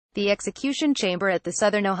The execution chamber at the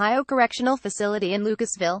Southern Ohio Correctional Facility in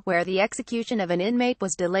Lucasville, where the execution of an inmate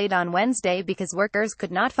was delayed on Wednesday because workers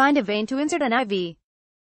could not find a vein to insert an IV.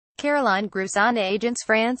 Caroline GroussainAgence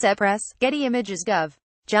FrancePresse, Getty Images Gov.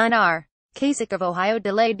 John R. Kasich of Ohio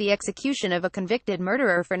delayed the execution of a convicted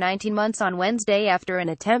murderer for 19 months on Wednesday after an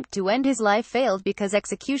attempt to end his life failed because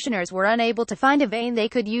executioners were unable to find a vein they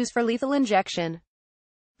could use for lethal injection.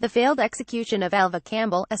 The failed execution of Alva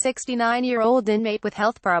Campbell, a 69-year-old inmate with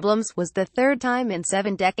health problems, was the third time in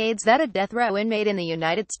 7 decades that a death row inmate in the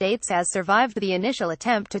United States has survived the initial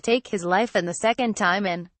attempt to take his life and the second time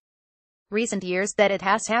in recent years that it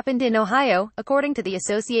has happened in Ohio, according to the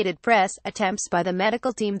Associated Press. Attempts by the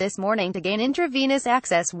medical team this morning to gain intravenous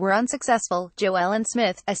access were unsuccessful, Joellen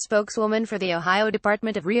Smith, a spokeswoman for the Ohio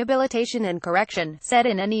Department of Rehabilitation and Correction, said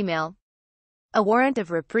in an email. A warrant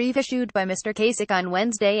of reprieve issued by Mr. Kasich on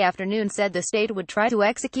Wednesday afternoon said the state would try to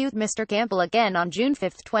execute Mr. Campbell again on June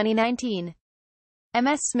 5, 2019.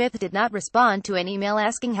 Ms. Smith did not respond to an email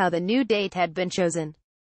asking how the new date had been chosen.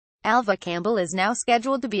 Alva Campbell is now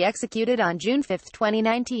scheduled to be executed on June 5,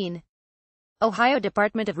 2019. Ohio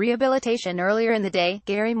Department of Rehabilitation. Earlier in the day,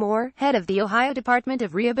 Gary Moore, head of the Ohio Department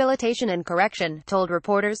of Rehabilitation and Correction, told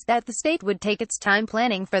reporters that the state would take its time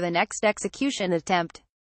planning for the next execution attempt.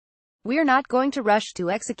 "We're not going to rush to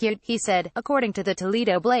execute," he said, according to the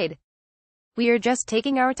Toledo Blade. "We are just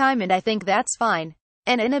taking our time, and I think that's fine."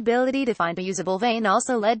 An inability to find a usable vein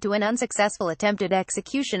also led to an unsuccessful attempted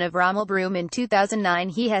execution of Rommel Broom in 2009.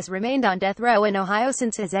 He has remained on death row in Ohio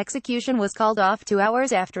since his execution was called off 2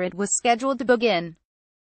 hours after it was scheduled to begin.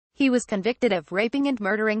 He was convicted of raping and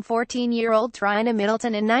murdering 14-year-old Trina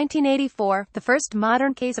Middleton in 1984. The first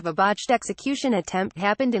modern case of a botched execution attempt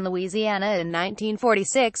happened in Louisiana in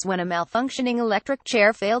 1946 when a malfunctioning electric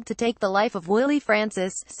chair failed to take the life of Willie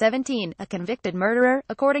Francis, 17, a convicted murderer,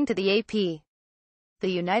 according to the AP.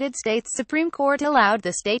 The United States Supreme Court allowed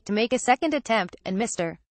the state to make a second attempt, and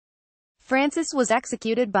Mr. Francis was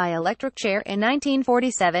executed by electric chair in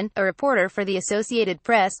 1947. A reporter for the Associated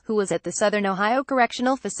Press, who was at the Southern Ohio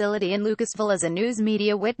Correctional Facility in Lucasville as a news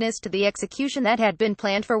media witness to the execution that had been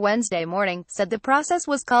planned for Wednesday morning, said the process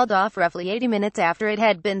was called off roughly 80 minutes after it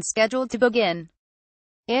had been scheduled to begin.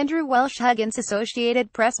 Andrew Welsh Huggins,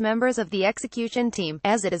 Associated Press. Members of the execution team,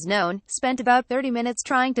 as it is known, spent about 30 minutes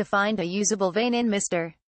trying to find a usable vein in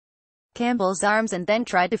Mr. Campbell's arms and then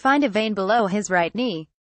tried to find a vein below his right knee.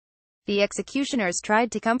 The executioners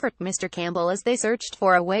tried to comfort Mr. Campbell as they searched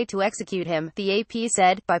for a way to execute him, the AP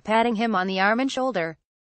said, by patting him on the arm and shoulder.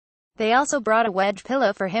 They also brought a wedge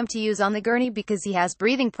pillow for him to use on the gurney because he has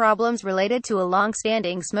breathing problems related to a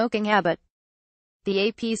long-standing smoking habit. The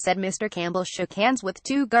AP said Mr. Campbell shook hands with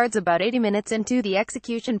 2 guards about 80 minutes into the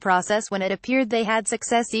execution process when it appeared they had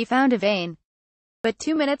success. He found a vein. But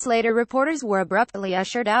 2 minutes later, reporters were abruptly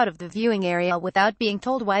ushered out of the viewing area without being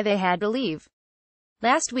told why they had to leave.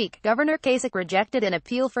 Last week, Governor Kasich rejected an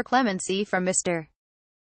appeal for clemency from Mr.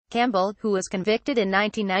 Campbell, who was convicted in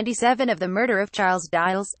 1997 of the murder of Charles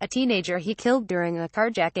Diles, a teenager he killed during a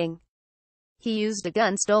carjacking. He used a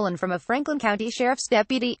gun stolen from a Franklin County Sheriff's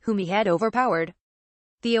deputy, whom he had overpowered.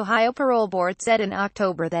 The Ohio Parole Board said in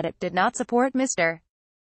October that it did not support Mr.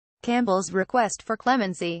 Campbell's request for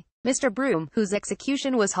clemency. Mr. Broom, whose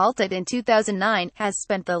execution was halted in 2009, has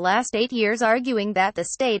spent the last 8 years arguing that the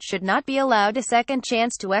state should not be allowed a second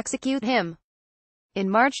chance to execute him. In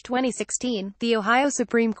March 2016, the Ohio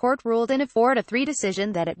Supreme Court ruled in a 4-3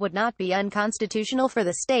 decision that it would not be unconstitutional for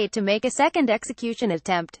the state to make a second execution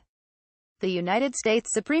attempt. The United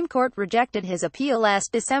States Supreme Court rejected his appeal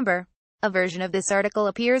last December. A version of this article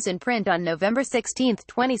appears in print on November 16,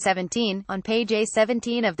 2017, on page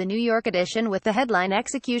A17 of the New York edition with the headline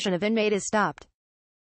 "Execution of Inmate is Stopped."